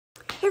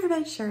Hey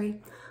everybody, Sheri.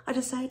 I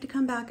decided to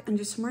come back and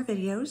do some more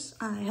videos.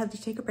 I had to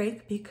take a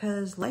break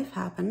because life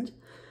happened.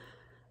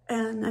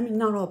 And I mean,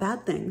 not all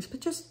bad things,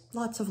 but just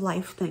lots of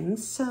life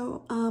things.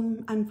 So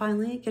I'm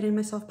finally getting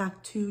myself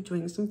back to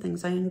doing some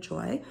things I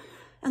enjoy.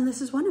 And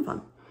this is one of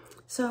them.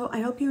 So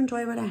I hope you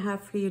enjoy what I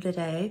have for you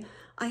today.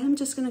 I am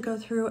just going to go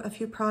through a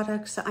few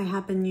products that I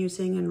have been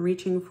using and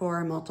reaching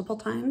for multiple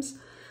times.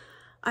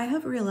 I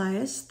have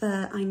realized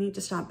that I need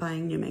to stop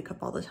buying new makeup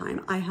all the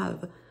time. I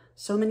have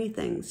so many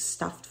things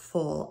stuffed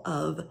full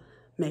of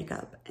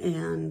makeup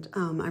and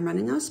I'm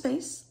running out of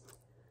space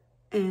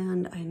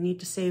and I need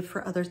to save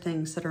for other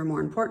things that are more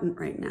important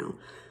right now.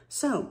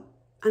 So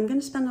I'm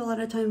going to spend a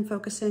lot of time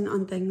focusing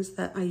on things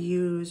that I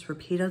use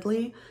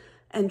repeatedly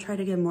and try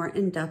to give more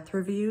in-depth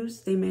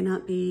reviews. They may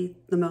not be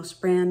the most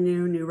brand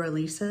new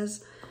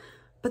releases,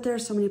 but there are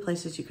so many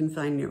places you can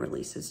find new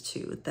releases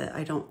too that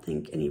I don't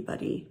think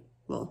anybody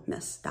will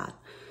miss that.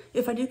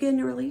 If I do get a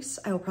new release,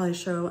 I will probably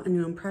show a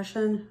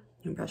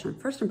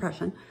first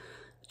impression,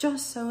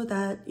 just so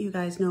that you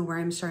guys know where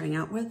I'm starting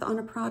out with on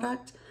a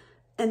product.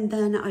 And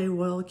then I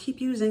will keep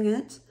using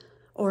it.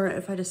 Or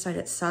if I decide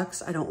it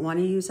sucks, I don't want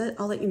to use it,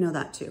 I'll let you know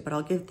that too. But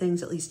I'll give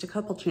things at least a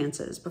couple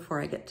chances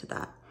before I get to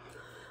that.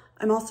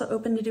 I'm also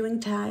open to doing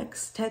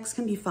tags. Tags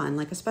can be fun,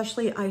 like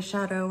especially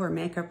eyeshadow or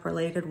makeup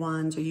related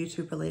ones or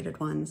YouTube related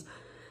ones.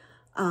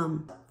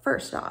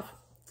 First off,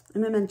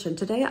 I'm gonna mention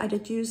today I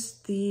did use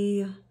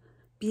the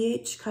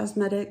Lois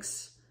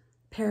Cosmetics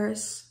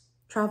Paris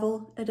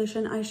Travel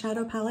Edition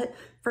eyeshadow palette.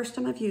 First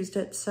time I've used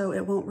it, so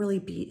it won't really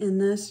be in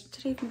this.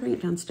 Did I even bring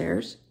it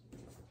downstairs?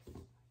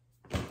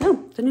 No,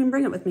 didn't even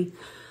bring it with me.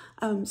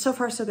 So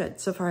far, so good.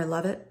 So far, I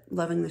love it.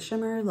 Loving the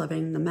shimmer,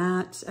 loving the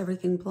mattes,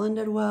 everything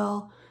blended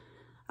well.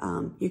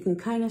 You can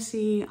kind of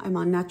see I'm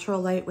on natural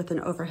light with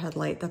an overhead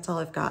light. That's all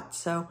I've got.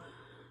 So,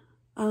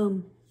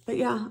 but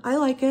yeah, I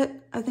like it.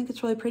 I think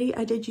it's really pretty.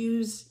 I did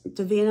use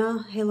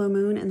Divina Halo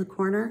Moon in the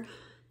corner.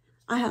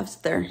 I have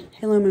their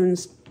Halo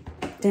Moons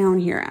down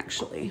here,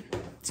 actually.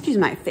 Excuse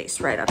my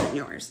face right up in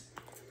yours.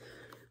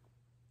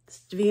 It's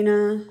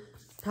Divina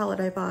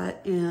palette I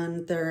bought,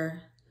 and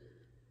they're,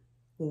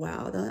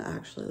 wow, that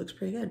actually looks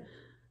pretty good.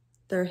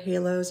 There are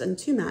halos and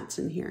two mattes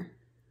in here.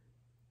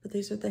 But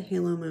these are the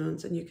Halo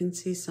Moons, and you can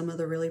see some of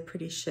the really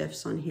pretty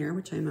shifts on here,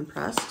 which I'm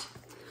impressed.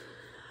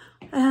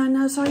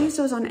 And so I use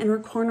those on inner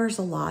corners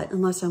a lot,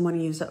 unless I want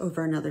to use it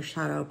over another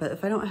shadow. But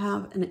if I don't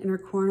have an inner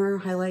corner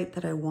highlight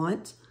that I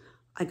want,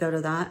 I go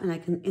to that and I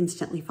can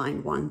instantly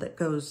find one that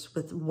goes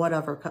with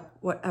whatever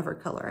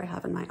color I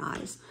have in my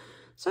eyes.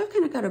 So I've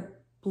kind of got a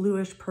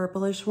bluish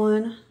purplish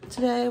one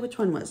today. Which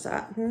one was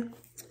that?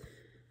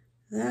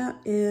 That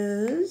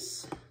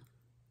is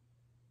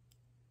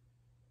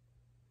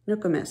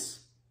Nokomis.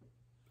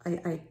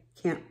 I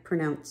can't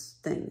pronounce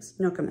things.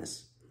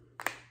 Nokomis.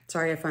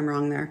 Sorry if I'm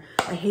wrong there.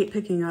 I hate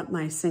picking up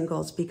my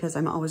singles because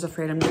I'm always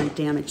afraid I'm going to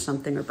damage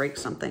something or break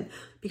something,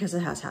 because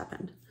it has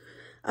happened.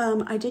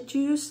 I did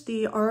use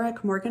the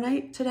Auric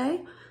Morganite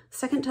today.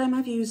 Second time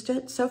I've used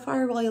it. So far, I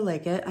really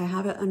like it. I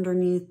have it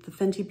underneath the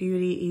Fenty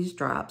Beauty Ease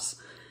Drops,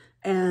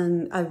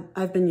 and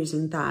I've been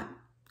using that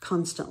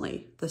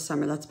constantly this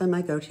summer. That's been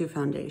my go-to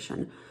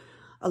foundation.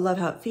 I love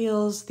how it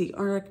feels. The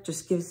Auric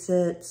just gives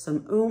it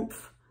some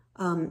oomph.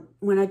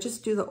 When I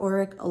just do the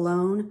Auric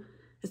alone,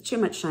 it's too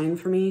much shine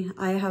for me.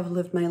 I have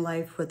lived my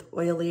life with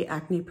oily,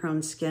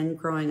 acne-prone skin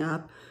growing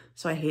up,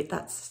 so I hate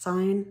that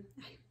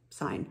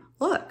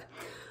look.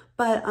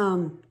 But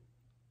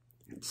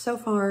so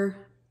far,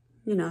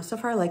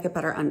 I like it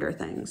better under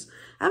things.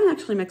 I haven't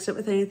actually mixed it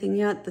with anything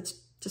yet.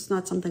 That's just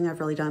not something I've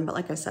really done. But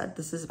like I said,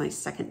 this is my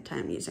second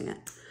time using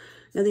it.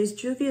 Now these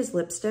Juvia's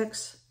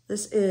lipsticks,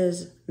 this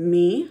is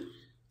me.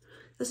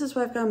 This is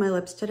what I've got on my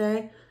lips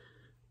today.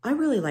 I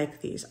really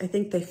like these. I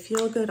think they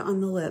feel good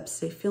on the lips.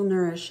 They feel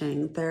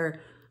nourishing.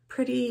 They're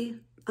pretty,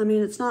 I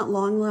mean, it's not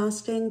long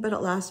lasting, but it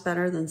lasts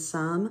better than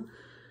some.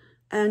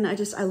 And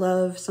I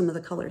love some of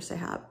the colors they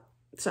have.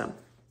 So,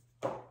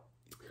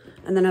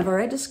 and then I've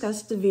already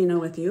discussed Divina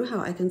with you, how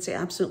I can say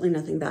absolutely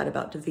nothing bad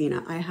about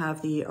Divina. I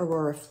have the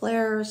Aurora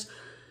Flares,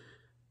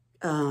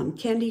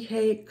 Candy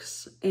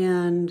Cakes,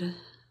 and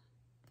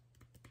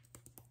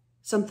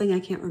something I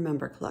can't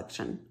remember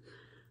collection.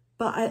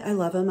 But I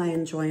love them, I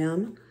enjoy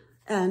them,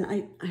 and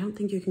I don't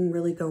think you can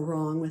really go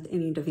wrong with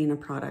any Divina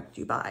product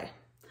you buy.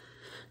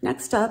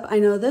 Next up, I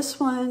know this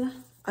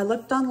one, I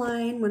looked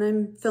online when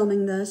I'm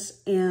filming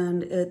this,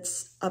 and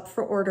it's up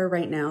for order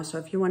right now, so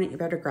if you want it, you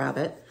better grab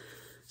it.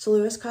 It's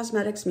Lois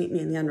Cosmetics Meet Me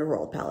in the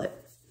Underworld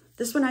palette.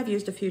 This one I've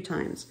used a few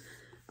times.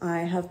 I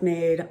have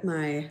made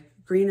my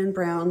green and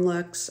brown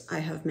looks. I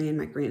have made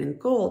my green and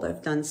gold.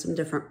 I've done some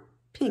different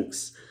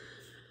pinks.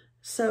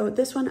 So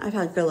this one I've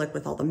had good luck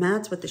with all the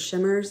mattes, with the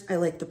shimmers. I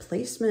like the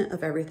placement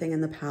of everything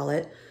in the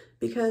palette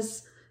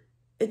because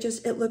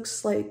it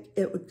looks like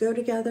it would go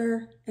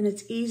together and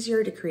it's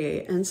easier to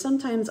create. And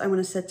sometimes I want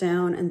to sit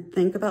down and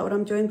think about what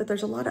I'm doing, but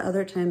there's a lot of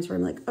other times where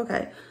I'm like,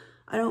 okay,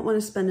 I don't want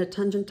to spend a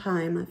ton of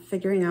time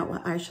figuring out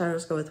what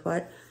eyeshadows go with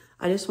what.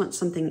 I just want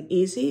something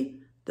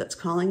easy that's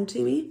calling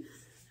to me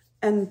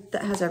And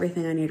that has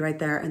everything I need right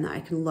there, and that I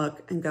can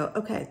look and go,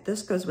 okay,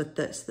 this goes with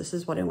this. This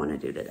is what I want to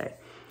do today.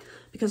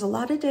 Because a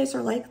lot of days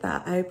are like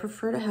that. I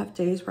prefer to have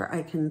days where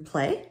I can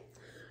play,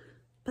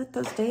 but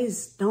those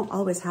days don't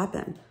always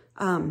happen.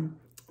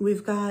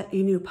 We've got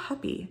a new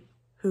puppy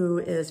who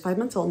is 5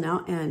 months old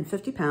now and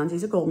 50 pounds.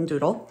 He's a golden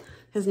doodle.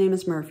 His name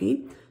is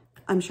Murphy.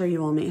 I'm sure you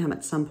will meet him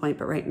at some point,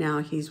 but right now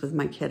he's with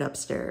my kid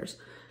upstairs,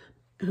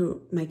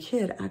 my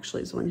kid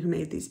actually is the one who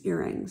made these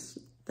earrings.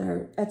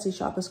 Their Etsy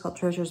shop is called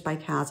Treasures by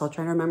Kaz. I'll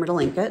try to remember to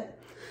link it.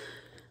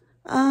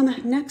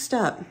 Next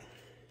up,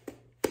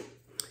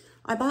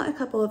 I bought a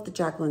couple of the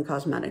Lois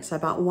Cosmetics. I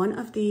bought one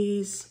of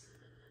these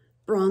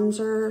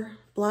bronzer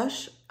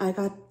blush. I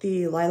got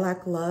the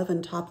Lilac Love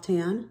and Top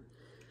Tan.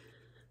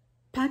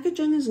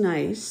 Packaging is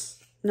nice,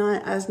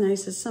 not as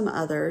nice as some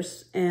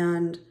others,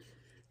 and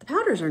the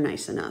powders are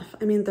nice enough.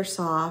 I mean, they're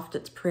soft,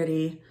 it's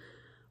pretty,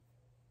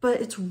 but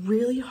it's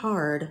really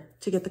hard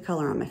to get the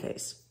color on my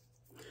face.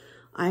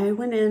 I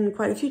went in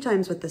quite a few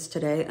times with this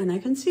today, and I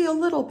can see a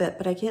little bit,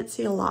 but I can't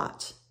see a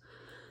lot.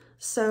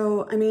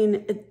 So, I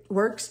mean, it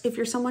works if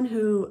you're someone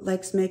who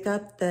likes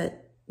makeup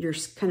that you're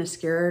kind of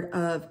scared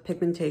of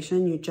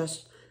pigmentation, you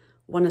just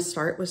want to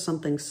start with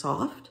something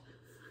soft.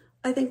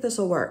 I think this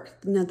will work.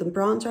 Now, the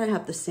bronzer I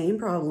have the same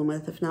problem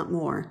with, if not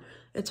more.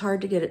 It's hard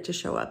to get it to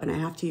show up, and I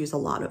have to use a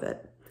lot of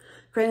it.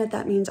 Granted,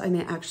 that means I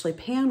may actually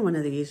pan one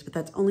of these, but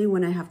that's only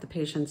when I have the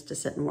patience to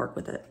sit and work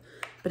with it.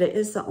 But it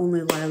is the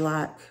only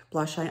lilac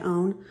blush I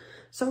own.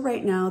 So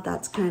right now,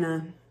 that's kind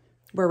of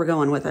where we're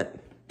going with it.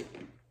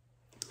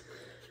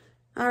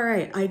 All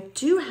right, I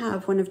do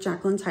have one of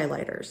Jacqueline's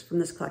highlighters from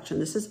this collection.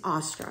 This is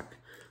Awestruck.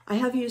 I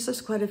have used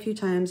this quite a few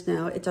times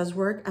now. It does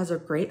work as a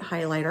great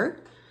highlighter.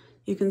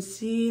 You can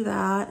see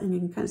that, and you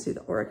can kind of see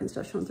the auric and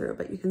stuff showing through,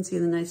 but you can see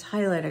the nice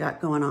highlight I got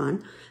going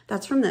on.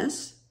 That's from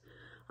this.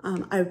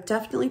 I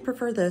definitely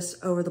prefer this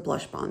over the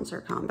blush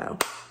bronzer combo.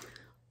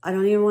 I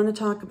don't even want to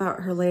talk about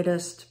her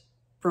latest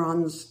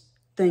bronze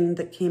thing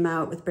that came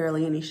out with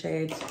barely any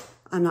shades.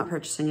 I'm not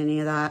purchasing any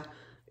of that.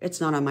 It's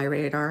not on my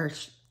radar.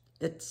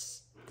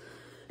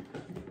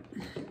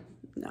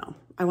 No,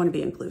 I want to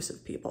be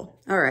inclusive, people.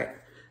 All right,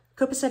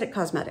 Copacetic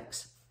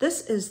Cosmetics.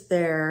 This is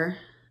their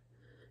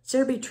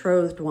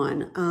Betrothed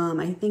one.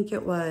 I think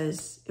it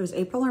was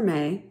April or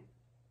May.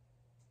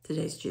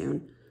 Today's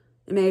June.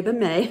 It may have been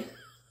May.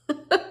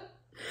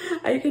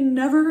 I can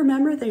never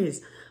remember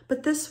these,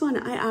 but this one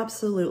I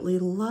absolutely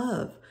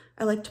love.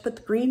 I like to put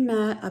the green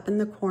matte up in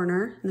the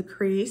corner, in the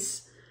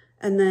crease,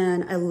 and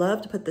then I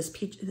love to put this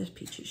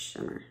peachy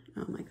shimmer.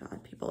 Oh my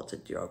God, people, it's a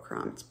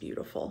duochrome. It's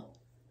beautiful.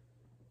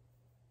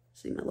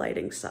 See, my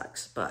lighting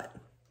sucks, but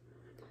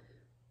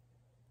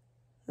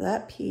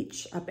that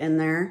peach up in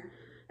there.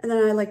 And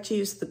then I like to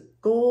use the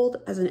gold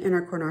as an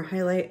inner corner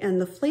highlight,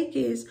 and the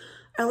flakies,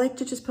 I like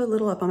to just put a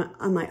little up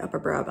on my upper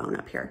brow bone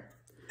up here,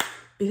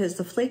 because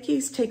the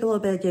flakies take a little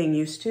bit of getting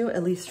used to,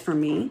 at least for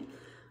me.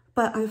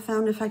 But I've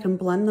found if I can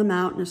blend them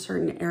out in a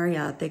certain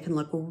area, they can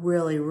look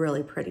really,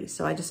 really pretty.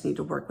 So I just need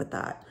to work with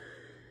that.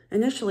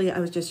 Initially, I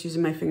was just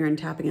using my finger and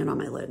tapping it on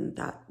my lid, and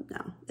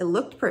no, it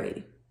looked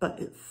pretty, but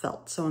it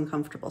felt so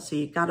uncomfortable. So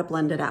you got to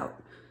blend it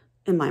out,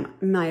 in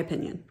my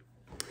opinion.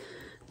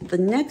 The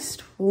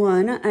next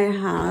one I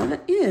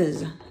have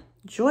is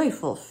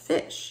Joyful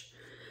Fish.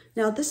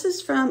 Now this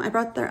is from, I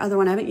brought their other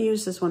one. I haven't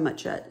used this one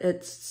much yet.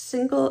 It's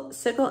Sickle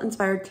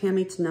Inspired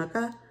Tammy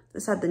Tanuka.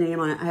 This had the name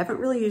on it. I haven't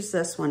really used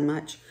this one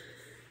much.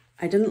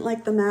 I didn't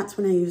like the mattes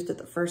when I used it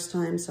the first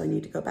time, so I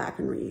need to go back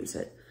and reuse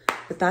it.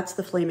 But that's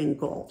the Flaming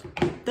Gold.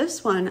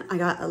 This one, I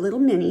got a little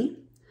mini,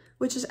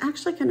 which is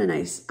actually kind of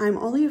nice. I'm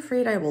only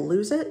afraid I will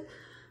lose it,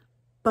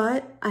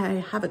 but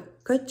I have a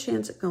good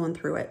chance at going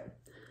through it.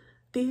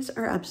 These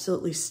are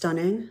absolutely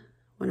stunning.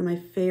 One of my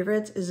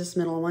favorites is this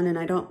middle one, and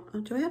I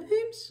don't, do I have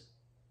names?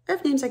 I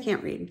have names I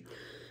can't read.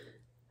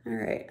 All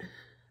right.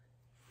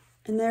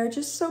 And they're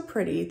just so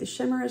pretty. The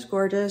shimmer is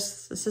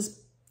gorgeous. This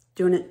is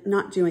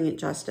not doing it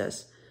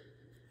justice,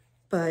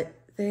 but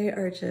they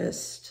are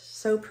just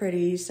so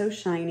pretty, so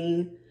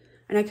shiny.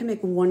 And I can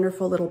make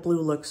wonderful little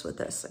blue looks with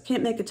this. I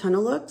can't make a ton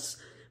of looks,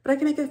 but I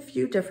can make a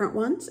few different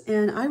ones,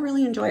 and I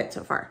really enjoy it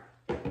so far.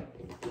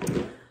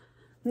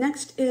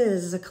 Next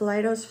is the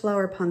Kaleidos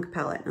Flower Punk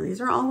palette. Now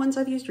these are all ones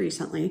I've used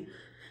recently.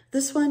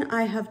 This one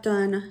I have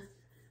done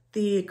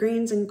the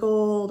greens and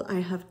gold.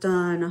 I have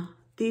done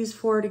these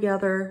 4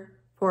 together,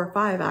 4 or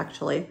 5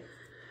 actually.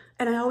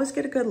 And I always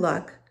get a good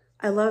look.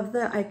 I love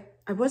that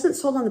I wasn't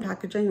sold on the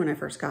packaging when I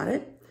first got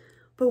it,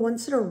 but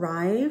once it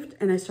arrived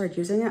and I started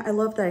using it, I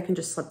love that I can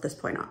just slip this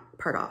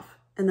part off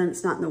and then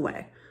it's not in the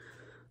way.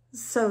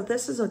 So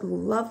this is a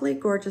lovely,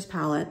 gorgeous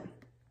palette.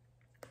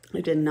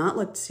 I did not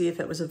look to see if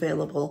it was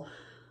available,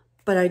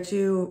 but I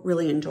do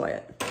really enjoy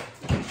it.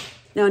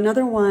 Now,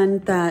 another one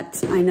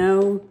that I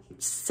know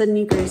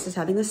Sydney Grace is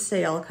having a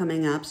sale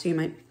coming up, so you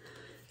might,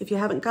 if you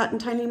haven't gotten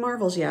Tiny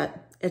Marvels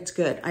yet, it's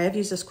good. I have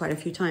used this quite a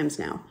few times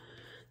now.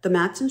 The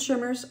mattes and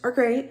shimmers are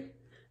great,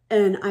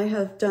 and I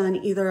have done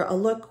either a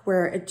look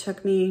where it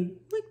took me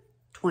like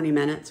 20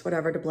 minutes,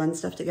 whatever, to blend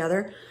stuff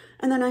together,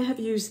 And then I have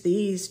used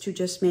these to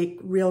just make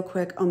real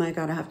quick, oh my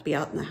God, I have to be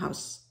out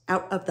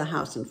of the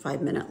house in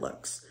 5-minute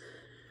looks.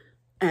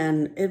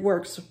 And it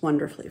works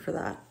wonderfully for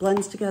that.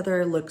 Blends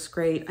together, looks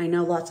great. I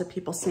know lots of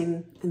people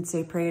sing and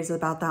say praise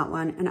about that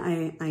one, and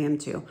I am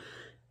too.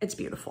 It's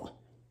beautiful.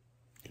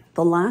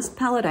 The last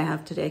palette I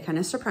have today kind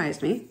of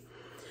surprised me.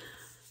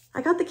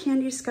 I got the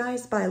Candy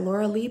Skies by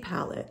Laura Lee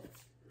palette.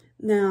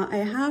 Now, I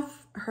have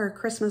her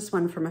Christmas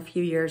one from a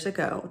few years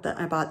ago that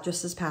I bought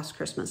just this past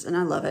Christmas, and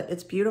I love it.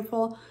 It's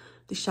beautiful.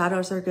 The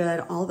shadows are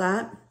good, all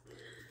that.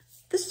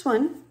 This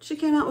one, she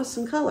came out with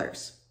some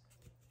colors.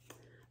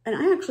 And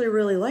I actually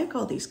really like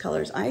all these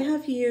colors. I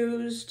have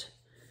used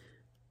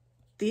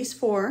these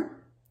 4,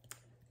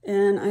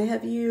 and I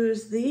have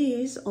used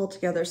these all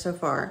together so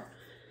far.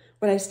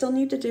 What I still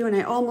need to do, and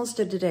I almost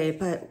did today,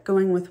 but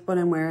going with what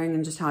I'm wearing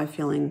and just how I'm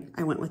feeling,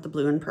 I went with the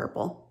blue and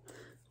purple,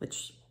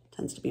 which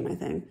tends to be my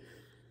thing.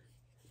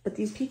 But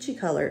these peachy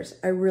colors,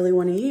 I really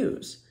want to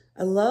use.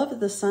 I love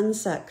the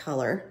sunset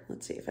color.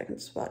 Let's see if I can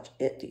swatch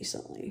it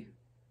decently.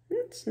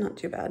 It's not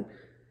too bad.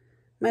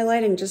 My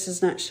lighting just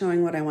is not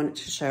showing what I want it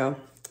to show.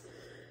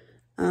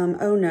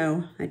 Oh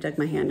no, I dug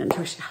my hand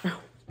into a shadow.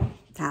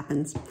 It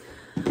happens.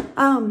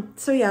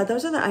 So yeah,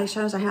 those are the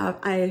eyeshadows I have.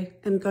 I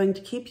am going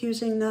to keep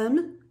using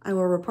them. I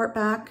will report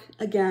back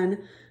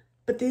again,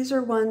 but these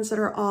are ones that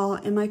are all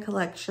in my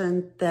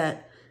collection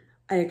that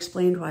I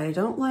explained why I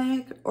don't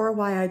like or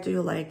why I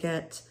do like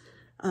it.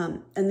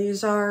 And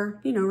these are,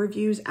 you know,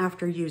 reviews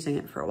after using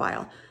it for a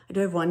while. I do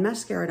have one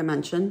mascara to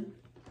mention,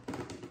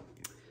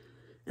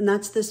 and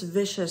that's this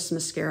Vicious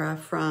mascara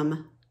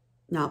from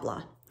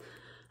Nabla.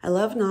 I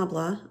love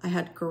Nabla. I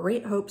had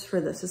great hopes for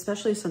this,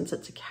 especially since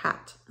it's a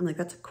cat. I'm like,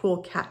 that's a cool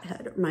cat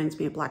head. It reminds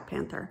me of Black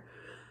Panther.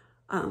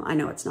 I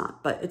know it's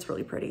not, but it's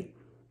really pretty.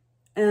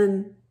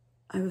 And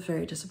I was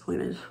very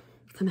disappointed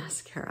with the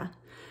mascara.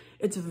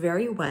 It's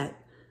very wet.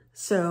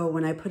 So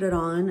when I put it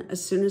on,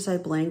 as soon as I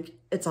blink,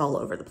 it's all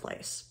over the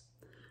place.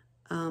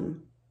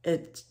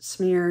 It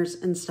smears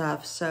and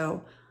stuff.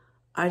 So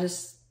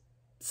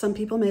some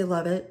people may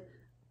love it.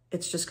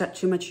 It's just got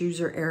too much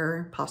user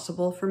error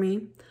possible for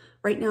me.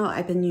 Right now,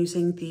 I've been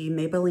using the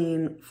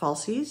Maybelline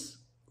Falsies,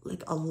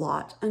 like a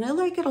lot, and I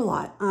like it a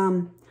lot.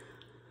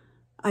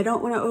 I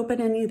don't want to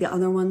open any of the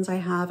other ones I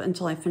have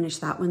until I finish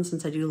that one,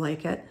 since I do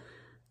like it.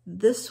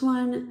 This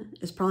one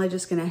is probably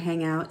just going to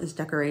hang out as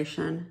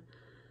decoration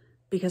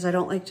because I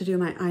don't like to do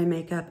my eye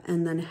makeup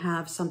and then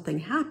have something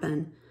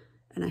happen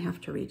and I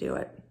have to redo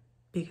it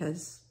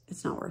because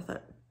it's not worth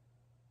it.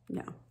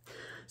 No.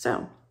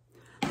 So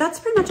that's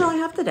pretty much all I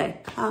have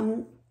today.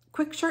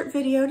 Quick short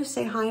video to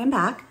say hi, I'm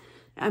back.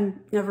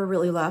 I'm never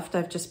really left.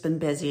 I've just been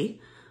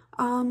busy.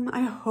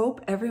 I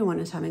hope everyone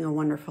is having a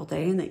wonderful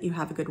day and that you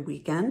have a good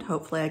weekend.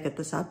 Hopefully I get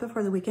this up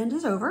before the weekend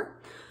is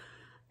over.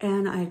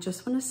 And I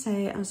just want to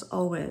say, as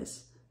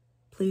always,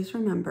 please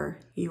remember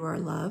you are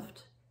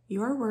loved,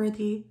 you are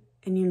worthy,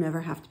 and you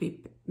never have to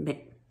be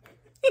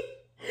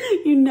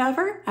you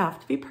never have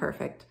to be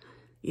perfect,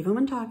 even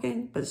when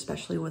talking, but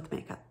especially with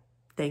makeup.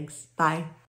 Thanks. Bye.